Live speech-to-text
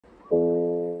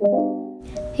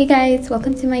Hey guys,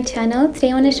 welcome to my channel.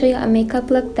 Today I want to show you a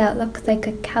makeup look that looks like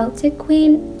a Celtic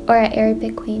queen or an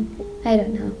Arabic queen. I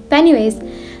don't know. But anyways,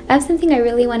 I have something I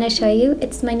really want to show you.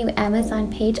 It's my new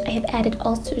Amazon page. I have added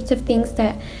all sorts of things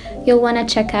that you'll want to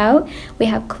check out. We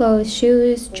have clothes,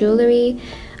 shoes, jewelry,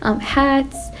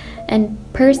 hats, and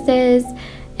purses,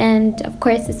 and of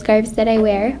course the scarves that I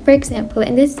wear. For example,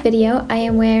 in this video I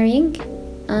am wearing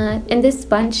in this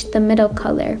bunch the middle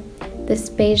color, this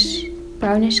beige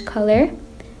brownish color.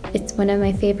 It's one of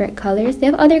my favorite colors. They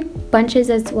have other bunches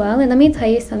as well, and let me tell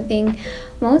you something.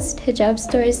 Most hijab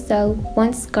stores sell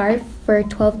one scarf for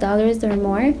 $12 or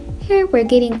more. Here we're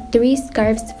getting 3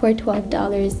 scarves for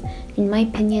 $12. In my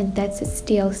opinion, that's a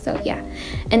steal. So yeah,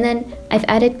 and then I've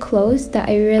added clothes that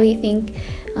I really think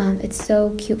it's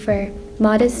so cute for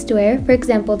modest wear. For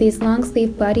example, these long sleeve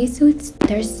bodysuits,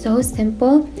 they're so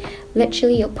simple.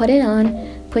 Literally, you'll put it on,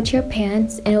 put your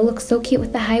pants, and it'll look so cute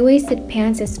with the high-waisted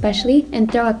pants especially, and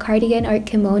throw a cardigan or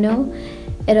kimono.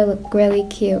 It'll look really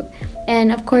cute.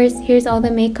 And of course, here's all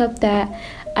the makeup that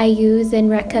I use and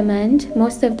recommend.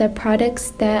 Most of the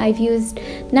products that I've used,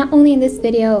 not only in this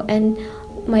video and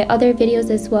my other videos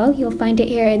as well, you'll find it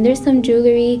here. And there's some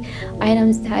jewelry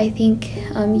items that I think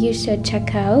you should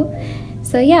check out.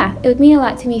 So yeah, it would mean a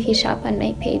lot to me if you shop on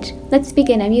my page. Let's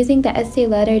begin. I'm using the Estee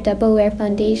Lauder Double Wear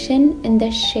Foundation in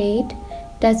the shade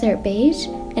Desert Beige,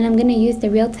 and I'm going to use the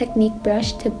Real Technique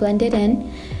brush to blend it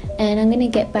in, and I'm going to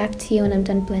get back to you when I'm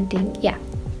done blending. Yeah.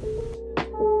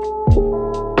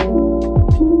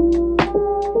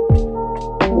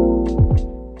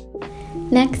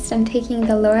 Next, I'm taking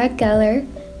the Laura Geller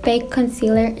Fake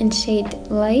Concealer in shade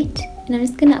Light, and I'm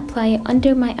just going to apply it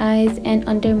under my eyes and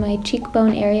under my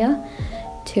cheekbone area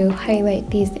to highlight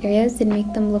these areas and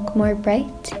make them look more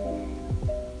bright.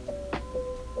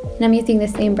 And I'm using the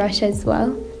same brush as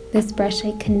well. This brush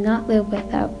I cannot live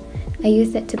without. I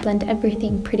use it to blend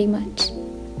everything pretty much.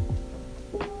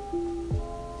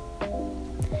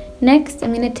 Next,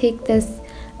 I'm going to take this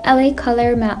LA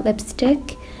Color matte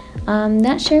lipstick.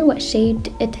 Not sure what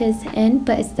shade it is in,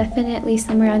 but it's definitely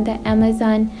somewhere on the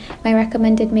Amazon My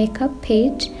Recommended Makeup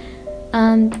page.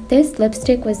 This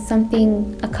lipstick was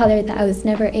a color that I was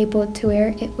never able to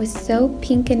wear. It was so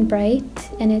pink and bright,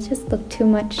 and it just looked too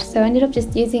much. So I ended up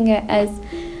just using it as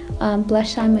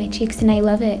blush on my cheeks, and I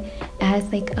love it. It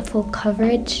has like a full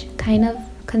coverage kind of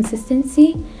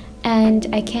consistency, and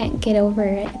I can't get over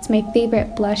it. It's my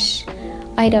favorite blush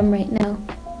item right now.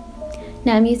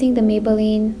 Now I'm using the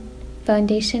Maybelline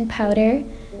foundation powder.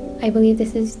 I believe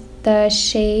this is the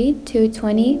shade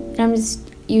 220, and I'm just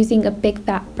using a big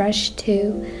fat brush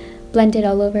to blend it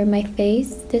all over my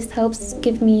face. This helps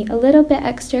give me a little bit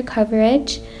extra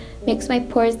coverage, makes my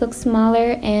pores look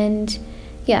smaller, and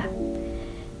yeah.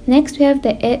 Next we have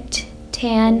the IT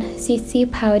Tan CC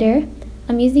powder.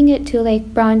 I'm using it to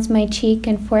like bronze my cheek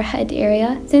and forehead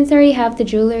area. Since I already have the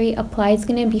jewelry applied, it's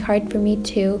going to be hard for me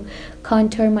to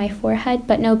contour my forehead,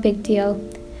 but no big deal.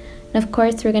 And of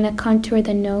course, we're going to contour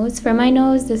the nose. For my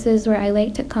nose, this is where I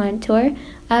like to contour.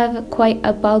 I have quite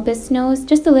a bulbous nose,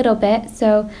 just a little bit,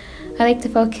 so I like to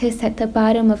focus at the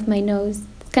bottom of my nose.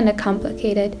 It's kind of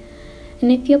complicated.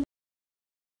 And if you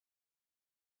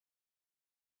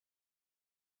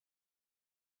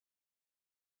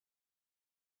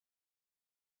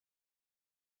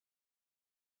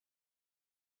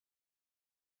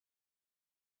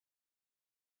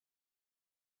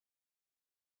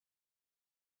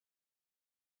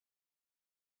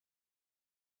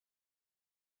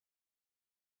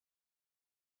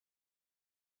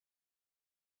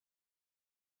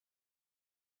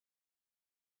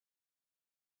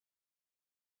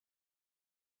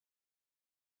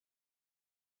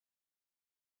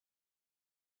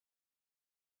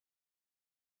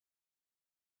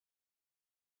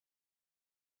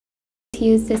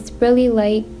use this really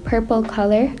light purple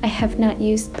color. I have not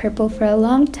used purple for a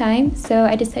long time, so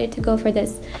I decided to go for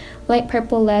this light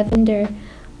purple lavender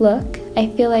look. I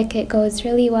feel like it goes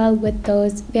really well with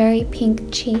those very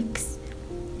pink cheeks.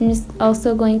 I'm just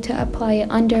also going to apply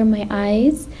it under my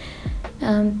eyes.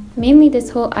 Mainly this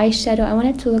whole eyeshadow, I want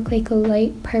it to look like a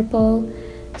light purple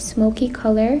smoky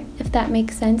color, if that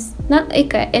makes sense. Not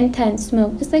like an intense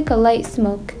smoke, just like a light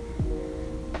smoke.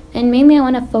 And mainly I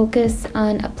want to focus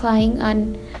on applying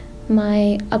on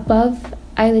my above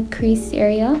eyelid crease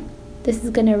area. This is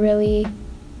going to really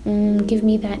give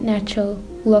me that natural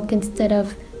look instead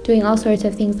of doing all sorts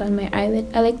of things on my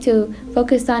eyelid. I like to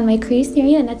focus on my crease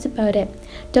area, and that's about it.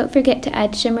 Don't forget to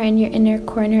add shimmer in your inner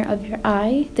corner of your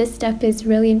eye. This step is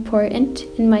really important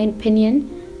in my opinion.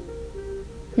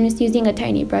 I'm just using a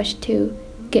tiny brush to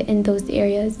get in those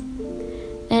areas.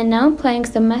 And now applying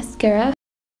some mascara.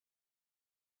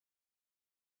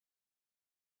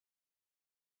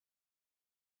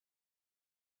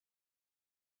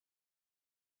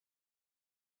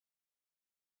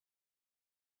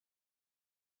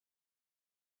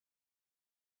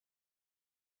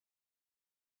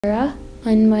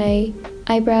 on my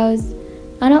eyebrows.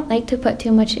 I don't like to put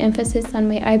too much emphasis on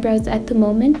my eyebrows at the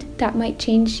moment. That might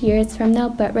change years from now,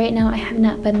 but right now I have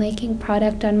not been liking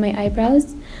product on my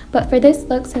eyebrows. But for this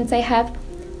look, since I have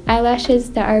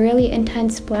eyelashes that are really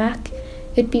intense black,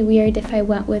 it'd be weird if I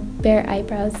went with bare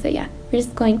eyebrows. So yeah, we're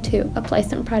just going to apply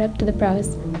some product to the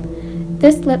brows.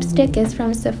 This lipstick is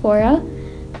from Sephora,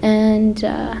 and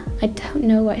I don't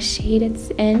know what shade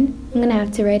it's in. I'm gonna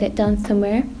have to write it down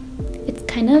somewhere. It's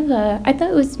kind of I thought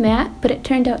it was matte, but it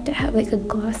turned out to have like a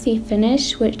glossy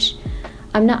finish, which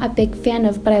I'm not a big fan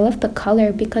of, but I love the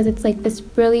color because it's like this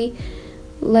really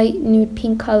light nude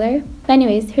pink color. But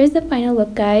anyways, here's the final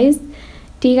look, guys.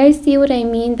 Do you guys see what I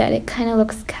mean, that it kind of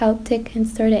looks Celtic and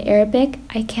sort of Arabic?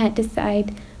 I can't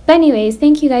decide. But anyways,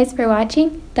 thank you guys for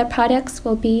watching. The products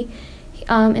will be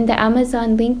in the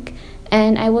Amazon link,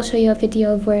 and I will show you a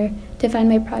video of where to find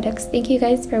my products. Thank you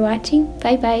guys for watching.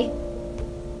 Bye bye.